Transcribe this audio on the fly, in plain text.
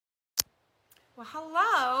Well,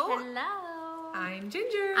 hello. Hello. I'm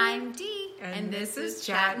Ginger. I'm Dee. And this is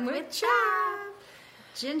Chatting with Chav.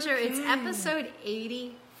 Ginger, it's episode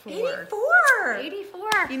 84. 84. 84.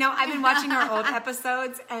 You know, I've been watching our old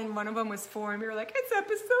episodes, and one of them was 4, and we were like, it's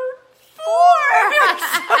episode 4. We were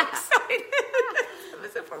so excited.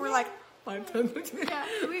 Episode 4. We're like, 5 times. Yeah,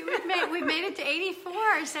 we've made it to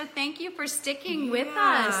 84, so thank you for sticking with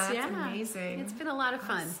us. It's amazing. It's been a lot of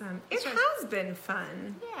fun. Awesome. It has been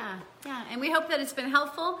fun. Yeah, and we hope that it's been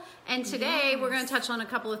helpful. And today we're going to touch on a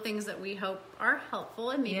couple of things that we hope are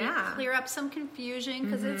helpful and maybe clear up some confusion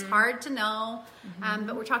because it's hard to know.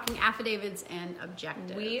 But we're talking affidavits and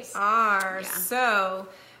objectives. We are.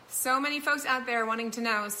 So many folks out there wanting to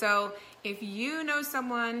know. So if you know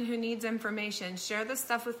someone who needs information, share this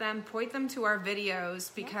stuff with them, point them to our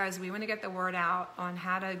videos because we want to get the word out on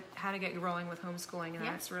how to get rolling with homeschooling, and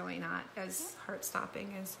that's really not as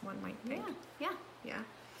heart-stopping as one might think. Yeah.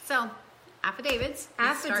 So, affidavits.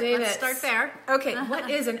 Let's start there. Okay,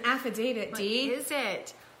 what is an affidavit, Dee? What is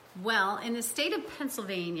it? Well, in the state of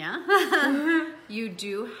Pennsylvania, you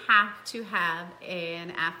do have to have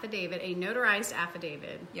an affidavit, a notarized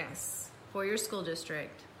affidavit. Yes. For your school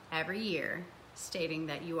district every year stating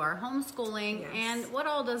that you are homeschooling. And what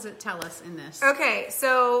all does it tell us in this? Okay,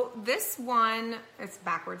 so this one, it's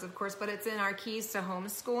backwards, of course, but it's in our Keys to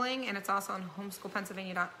Homeschooling, and it's also on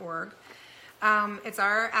homeschoolpennsylvania.org. It's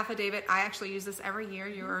our affidavit. I actually use this every year.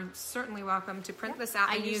 You are certainly welcome to print this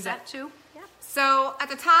out and use that it. too. Yeah. So at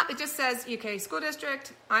the top, it just says, okay, school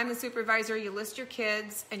district, I'm the supervisor. You list your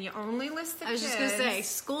kids, and you only list the kids. I was just going to say,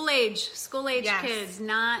 school age kids,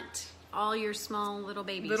 not all your small little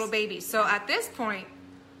babies. Little babies. So at this point,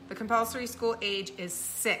 the compulsory school age is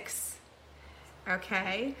 6.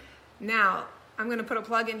 Okay? Now, I'm going to put a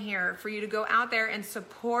plug in here for you to go out there and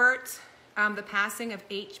support the passing of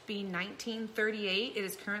HB 1938. It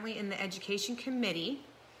is currently in the Education Committee.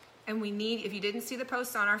 And we need, if you didn't see the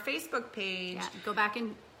post on our Facebook page, go back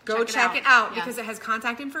and check it out because it has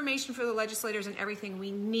contact information for the legislators and everything.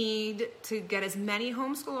 We need to get as many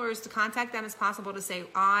homeschoolers to contact them as possible to say,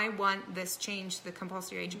 I want this change to the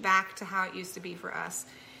compulsory age back to how it used to be for us.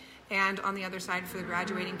 And on the other side for the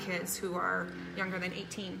graduating kids who are younger than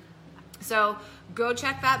 18. So go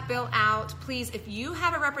check that bill out. Please, if you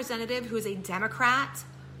have a representative who is a Democrat,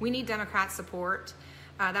 we need Democrat support.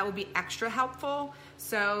 That will be extra helpful.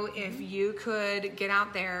 So if you could get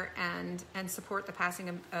out there and support the passing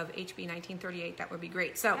of HB 1938, that would be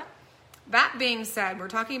great. So that being said, we're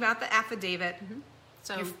talking about the affidavit.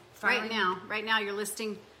 So right now you're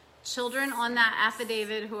listing children on that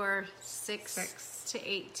affidavit who are 6 to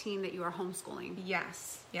 18 that you are homeschooling.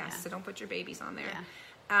 Yes. So don't put your babies on there.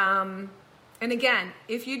 And again,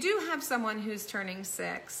 if you do have someone who's turning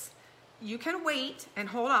 6, you can wait and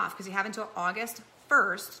hold off because you have until August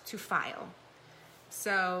 1st to file.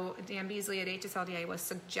 So Dan Beasley at HSLDA was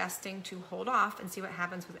suggesting to hold off and see what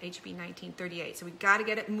happens with HB 1938. So we got to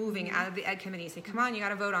get it moving out of the Ed Committee. Say, come on, you got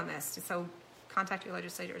to vote on this. So contact your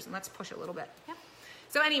legislators and let's push it a little bit.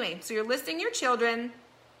 So anyway, so you're listing your children,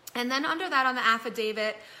 and then under that on the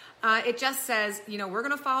affidavit, it just says, we're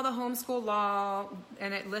going to follow the homeschool law,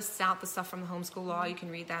 and it lists out the stuff from the homeschool law. You can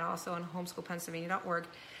read that also on homeschoolpennsylvania.org.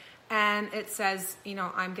 And it says,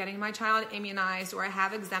 I'm getting my child immunized, or I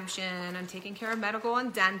have exemption, I'm taking care of medical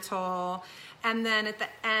and dental. And then at the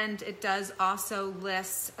end, it does also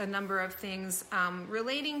list a number of things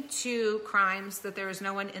relating to crimes, that there is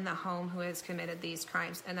no one in the home who has committed these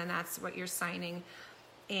crimes. And then that's what you're signing,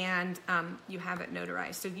 and you have it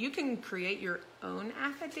notarized. So you can create your own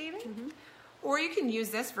affidavit, or you can use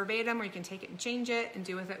this verbatim, or you can take it and change it and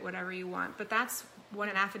do with it whatever you want. But that's what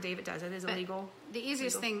an affidavit does. It is a legal The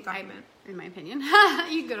easiest thing, document. in my opinion,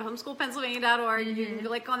 you can go to homeschoolpennsylvania.org, you can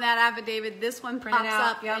click on that affidavit, this one pops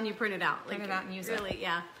up, and you print it out. Print it out and use it. Really,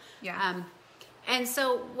 yeah. And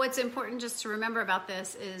so what's important just to remember about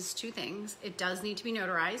this is 2 things. It does need to be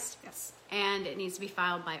notarized. Yes. And it needs to be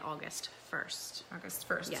filed by August 1st. August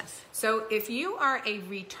 1st. Yes. So if you are a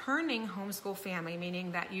returning homeschool family,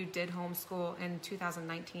 meaning that you did homeschool in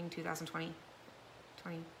 2019, 2020,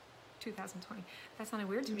 2020. That sounded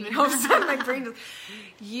weird to me. All of a sudden, my brain just...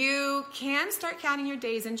 You can start counting your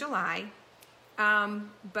days in July,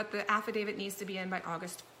 but the affidavit needs to be in by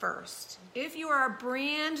August 1st. If you are a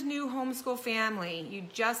brand new homeschool family, you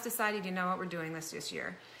just decided, we're doing this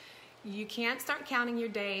year, you can't start counting your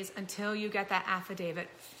days until you get that affidavit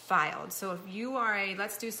filed. So if you are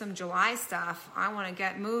let's do some July stuff, I want to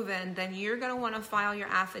get moving, then you're going to want to file your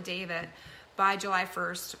affidavit by July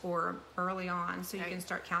 1st or early on so you can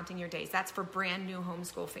start counting your days. That's for brand new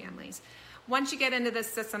homeschool families. once you get into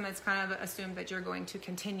this system, it's kind of assumed that you're going to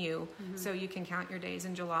continue, so you can count your days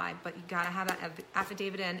in July. But you got to have that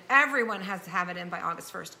affidavit in. Everyone has to have it in by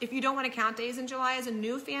August 1st. If you don't want to count days in July as a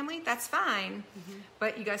new family, that's fine.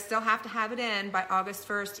 But you guys still have to have it in by August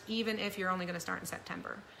 1st, even if you're only going to start in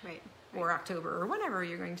September, or October, or whenever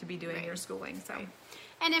you're going to be doing your schooling. So.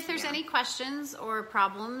 And if there's any questions or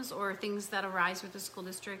problems or things that arise with the school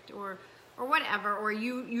district or whatever, or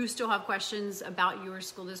you still have questions about your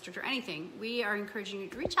school district or anything, we are encouraging you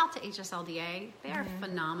to reach out to HSLDA. They are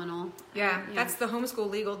phenomenal. Yeah, that's the Homeschool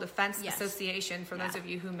Legal Defense Association, for those of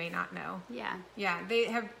you who may not know. Yeah, they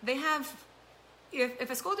have. If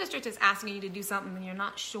a school district is asking you to do something and you're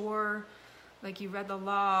not sure, like you read the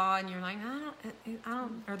law and you're like, I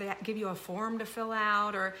don't, or they give you a form to fill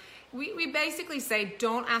out, or we basically say,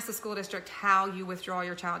 don't ask the school district how you withdraw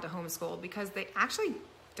your child to homeschool, because they actually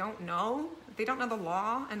don't know. They don't know the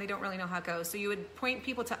law, and they don't really know how it goes. So you would point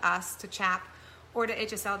people to us, to CHAP, or to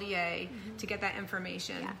HSLDA to get that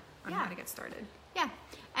information on how to get started. Yeah.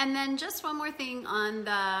 And then just one more thing on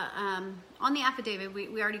the affidavit.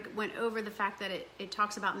 We already went over the fact that it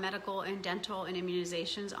talks about medical and dental and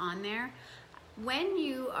immunizations on there. When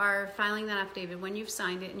you are filing that affidavit, when you've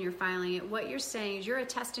signed it and you're filing it, what you're saying is you're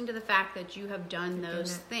attesting to the fact that you have done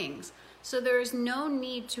those things. So there's no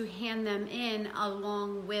need to hand them in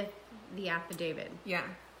along with the affidavit.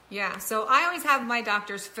 Yeah. So I always have my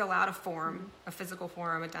doctors fill out a form, a physical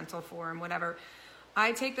form, a dental form, whatever.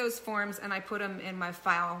 I take those forms and I put them in my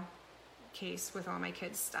file case with all my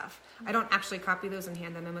kids' stuff. I don't actually copy those and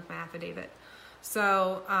hand them in with my affidavit.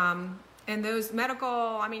 So, and those medical,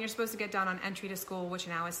 I mean, you're supposed to get done on entry to school, which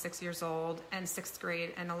now is 6 years old, and 6th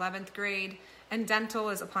grade and 11th grade. And dental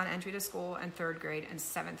is upon entry to school, and 3rd grade and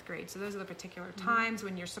 7th grade. So those are the particular times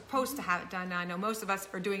when you're supposed to have it done. Now, I know most of us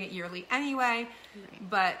are doing it yearly anyway,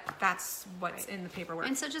 but that's what's in the paperwork.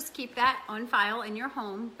 And so just keep that on file in your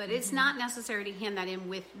home, but it's not necessary to hand that in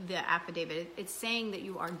with the affidavit. It's saying that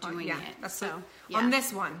you are doing it. That's so on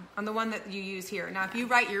this one, on the one that you use here. Now, if you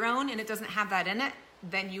write your own and it doesn't have that in it,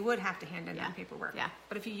 then you would have to hand in that paperwork.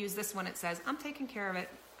 But if you use this one, it says, I'm taking care of it.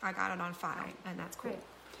 I got it on file, and that's cool.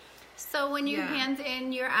 So when you hand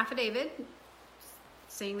in your affidavit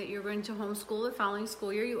saying that you're going to homeschool the following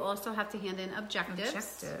school year, you also have to hand in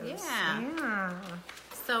objectives. Yeah.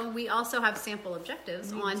 So we also have sample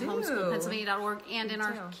objectives on homeschoolpennsylvania.org and in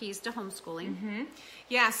our Keys to Homeschooling.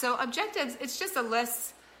 Yeah, so objectives, it's just a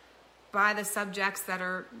list by the subjects that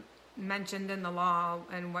are mentioned in the law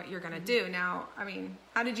and what you're going to do. Now, I mean,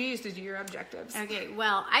 how did you used to do your objectives? Okay,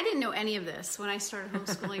 well, I didn't know any of this when I started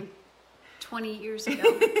homeschooling 20 years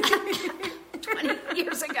ago. 20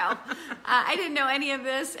 years ago. I didn't know any of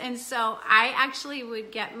this, and so I actually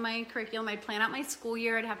would get my curriculum. I'd plan out my school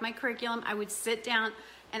year. I'd have my curriculum. I would sit down,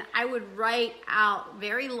 and I would write out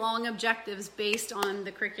very long objectives based on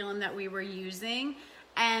the curriculum that we were using,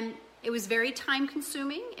 and it was very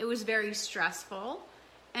time-consuming. It was very stressful,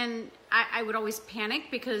 and I would always panic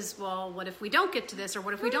because, well, what if we don't get to this, or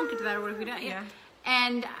what if we don't get to that, or what if we don't?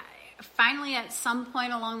 And finally, at some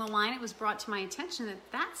point along the line, it was brought to my attention that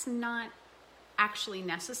that's not actually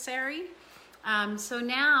necessary. So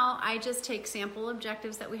now I just take sample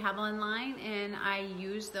objectives that we have online, and I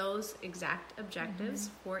use those exact objectives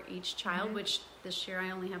for each child, which this year I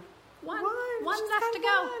only have one left to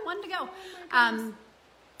go. One to go.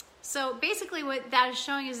 So basically what that is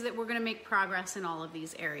showing is that we're going to make progress in all of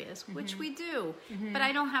these areas, which we do. But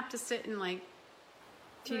I don't have to sit and like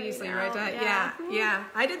tediously write that. Yeah.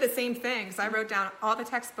 I did the same thing. So I wrote down all the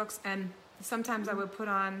textbooks, and sometimes I would put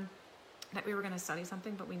on that we were going to study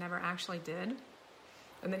something, but we never actually did.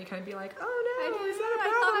 And then you kind of be like, oh no, I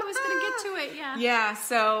thought I was going to get to it. Yeah.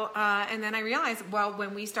 So, and then I realized, well,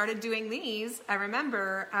 when we started doing these, I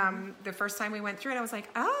remember the first time we went through it, I was like,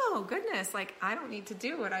 oh goodness, like I don't need to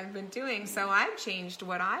do what I've been doing. So I've changed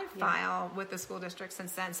what I file with the school district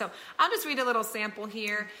since then. So I'll just read a little sample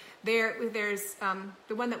here. There's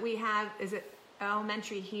the one that we have is at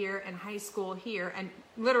elementary here and high school here. And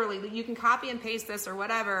literally you can copy and paste this or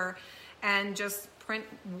whatever and just print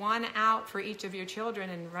one out for each of your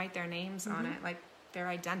children and write their names on it. Like they're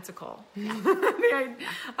identical. Their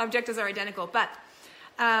objectives are identical. But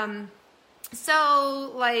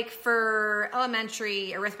so like for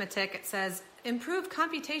elementary arithmetic, it says improve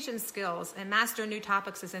computation skills and master new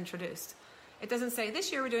topics is introduced. It doesn't say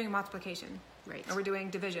this year we're doing multiplication. Right. Or we're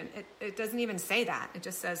doing division. It doesn't even say that. It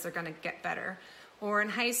just says they're going to get better. Or in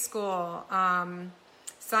high school,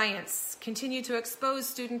 science. Continue to expose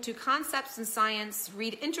students to concepts in science.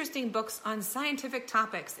 Read interesting books on scientific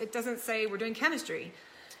topics. It doesn't say we're doing chemistry.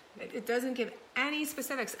 It doesn't give any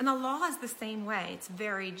specifics. And the law is the same way. It's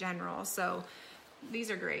very general. So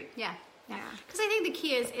these are great. Yeah. Because I think the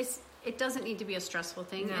key is it doesn't need to be a stressful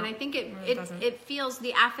thing. No, and I think doesn't. it feels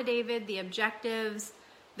the affidavit, the objectives,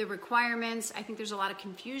 the requirements. I think there's a lot of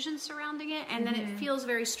confusion surrounding it. And then it feels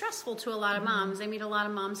very stressful to a lot of moms. I meet a lot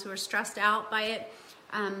of moms who are stressed out by it.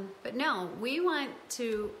 But no, we want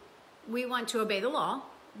to obey the law.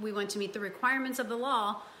 We want to meet the requirements of the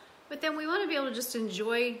law. But then we want to be able to just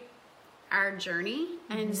enjoy our journey.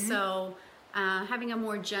 And so having a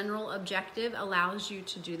more general objective allows you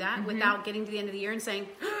to do that without getting to the end of the year and saying,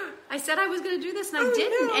 I said I was going to do this and I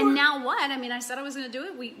didn't. No. And now what? I mean, I said I was going to do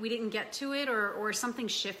it. We didn't get to it or something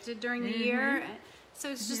shifted during the year. So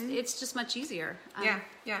it's just much easier. Yeah.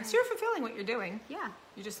 So you're fulfilling what you're doing. Yeah.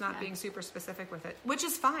 You're just not being super specific with it, which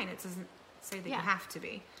is fine. It doesn't say that you have to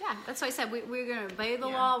be. Yeah. That's why I said we're going to obey the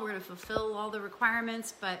law. We're going to fulfill all the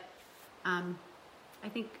requirements, but I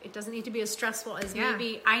think it doesn't need to be as stressful as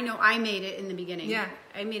maybe I know I made it in the beginning. Yeah.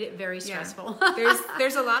 I made it very stressful.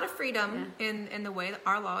 There's a lot of freedom in the way that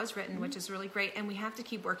our law is written, which is really great, and we have to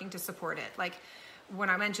keep working to support it. Like when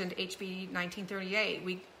I mentioned HB 1938,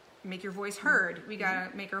 we make your voice heard. We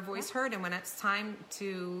got to make our voice heard, and when it's time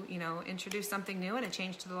to, introduce something new and a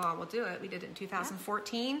change to the law, we'll do it. We did it in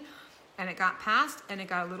 2014. And it got passed, and it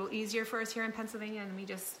got a little easier for us here in Pennsylvania, and we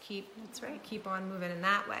just keep on moving in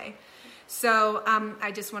that way. So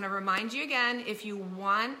I just want to remind you again, if you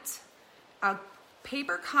want a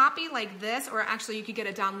paper copy like this, or actually you could get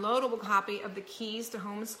a downloadable copy of the Keys to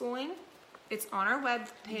Homeschooling, it's on our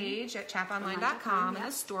webpage at chaponline.com. In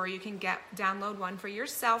the store, you can download one for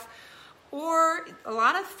yourself. Or a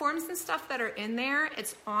lot of forms and stuff that are in there,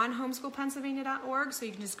 it's on homeschoolpennsylvania.org, so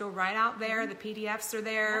you can just go right out there. The PDFs are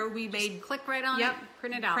there. Just click right on it,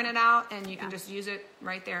 print it out, and you can just use it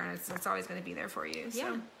right there, and it's always going to be there for you.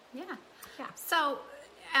 So. Yeah. So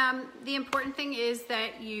the important thing is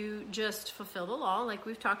that you just fulfill the law, like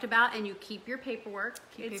we've talked about, and you keep your paperwork.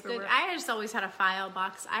 It's good. I just always had a file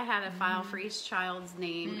box. I had a file for each child's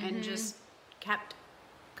name and just kept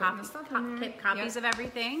copies of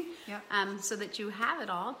everything so that you have it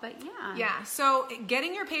all. But so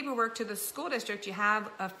getting your paperwork to the school district, you have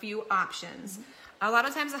a few options. A lot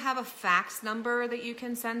of times I have a fax number that you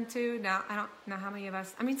can send to. Now, I don't know how many of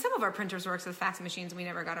us, some of our printers works with fax machines. We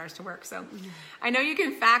never got ours to work. So I know you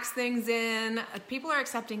can fax things in. People are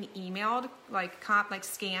accepting emailed, like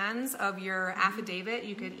scans of your affidavit.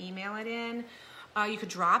 You could email it in. You could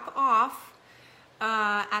drop off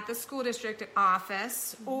at the school district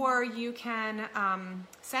office, or you can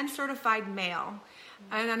send certified mail.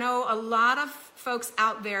 And I know a lot of folks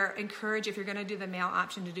out there encourage, if you're going to do the mail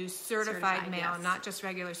option, to do certified mail, not just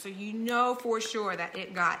regular, so you know for sure that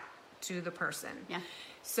it got to the person.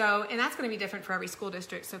 So, and that's going to be different for every school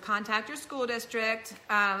district. So contact your school district.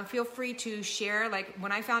 Feel free to share. Like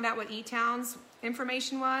when I found out what eTown's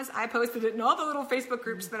information was, I posted it in all the little Facebook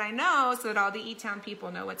groups that I know, so that all the eTown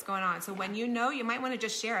people know what's going on. So when you might want to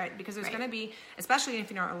just share it, because there's going to be, especially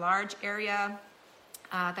if you're in a large area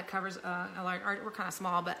that covers a large, we're kind of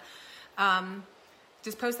small, but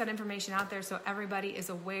just post that information out there so everybody is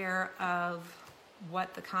aware of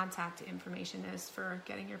what the contact information is for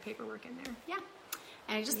getting your paperwork in there. Yeah.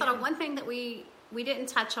 And I just thought of one thing that we didn't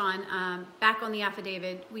touch on back on the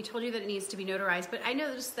affidavit. We told you that it needs to be notarized, but I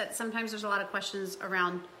noticed that sometimes there's a lot of questions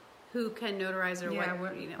around who can notarize or where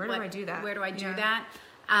do I do that? Where do I do that?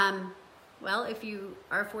 Well, if you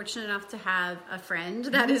are fortunate enough to have a friend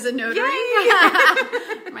that is a notary,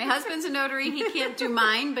 my husband's a notary. He can't do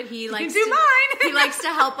mine, but he likes he likes to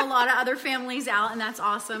help a lot of other families out, and that's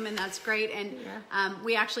awesome and that's great. And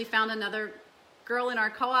we actually found another girl in our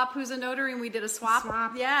co-op who's a notary, and we did a swap.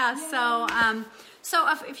 Yeah. So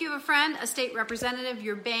if you have a friend, a state representative,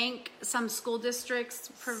 your bank, some school districts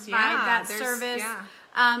provide that service.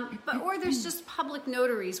 Or there's just public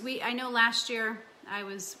notaries. I know last year I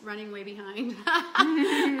was running way behind.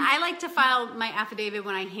 I like to file my affidavit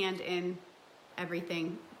when I hand in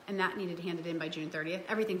everything, and that needed handed in by June 30th,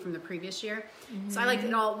 everything from the previous year. So I liked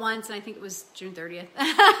it all at once, and I think it was June 30th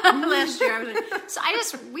last year.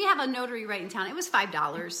 We have a notary right in town. It was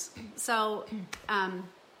 $5. So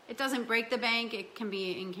it doesn't break the bank. It can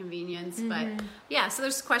be an inconvenience. But so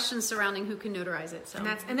there's questions surrounding who can notarize it. So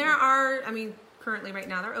and there are, currently right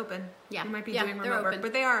now they're open. You might be doing remote work,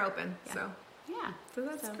 but they are open. So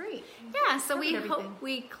that's great. So we hope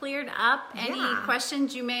we cleared up any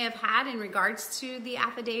questions you may have had in regards to the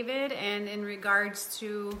affidavit and in regards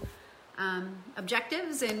to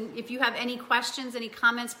objectives. And if you have any questions, any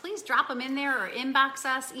comments, please drop them in there or inbox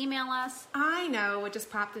us, email us. I know what just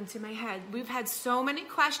popped into my head. We've had so many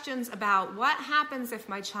questions about what happens if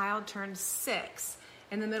my child turns 6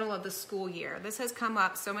 in the middle of the school year. This has come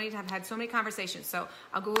up so many times. I've had so many conversations. So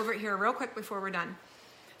I'll go over it here real quick before we're done.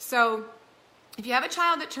 So if you have a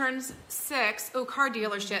child that turns 6, car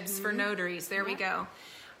dealerships for notaries, there we go.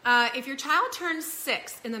 If your child turns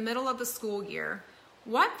 6 in the middle of the school year,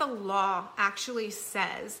 what the law actually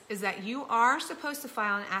says is that you are supposed to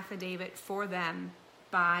file an affidavit for them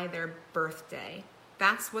by their birthday.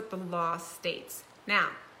 That's what the law states. Now,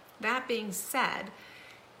 that being said,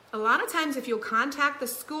 a lot of times if you'll contact the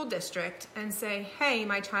school district and say, hey,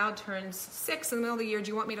 my child turns 6 in the middle of the year, do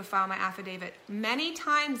you want me to file my affidavit? Many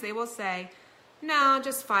times they will say, no,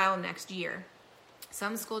 just file next year.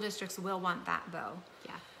 Some school districts will want that though.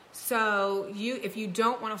 Yeah. So if you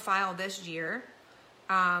don't want to file this year,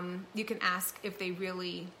 you can ask if they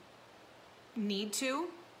really need to.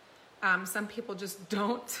 Some people just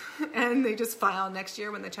don't, and they just file next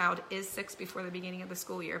year when the child is 6 before the beginning of the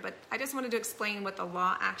school year. But I just wanted to explain what the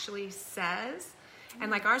law actually says. And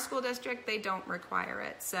like our school district, they don't require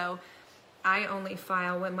it. So I only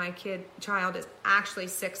file when my child is actually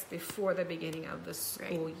 6 before the beginning of the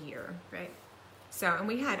school year. Right. So,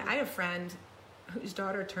 and I had a friend whose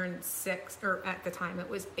daughter turned 6, or at the time it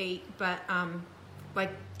was 8, but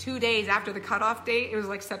like 2 days after the cutoff date, it was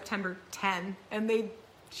like September 10, and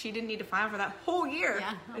she didn't need to file for that whole year.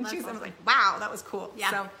 Yeah, and I was like, wow, that was cool. Yeah.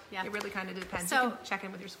 So it really kind of depends. So you can check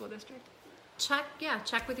in with your school district.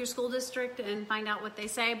 Check with your school district and find out what they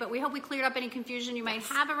say. But we hope we cleared up any confusion you might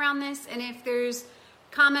have around this. And if there's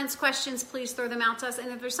comments, questions, please throw them out to us. And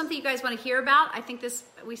if there's something you guys want to hear about, I think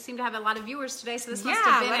we seem to have a lot of viewers today, so this must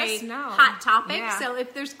have been a hot topic. Yeah. So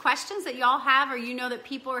if there's questions that y'all have, or you know that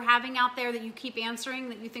people are having out there that you keep answering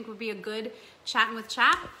that you think would be a good chatting with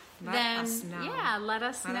Chap, let us know. Let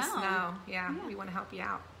us know. Yeah, we want to help you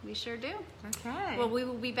out. We sure do. Okay. Well, we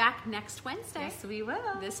will be back next Wednesday. Yes, we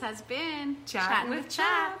will. This has been Chatting with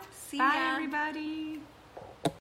Chap. See Bye, ya. everybody.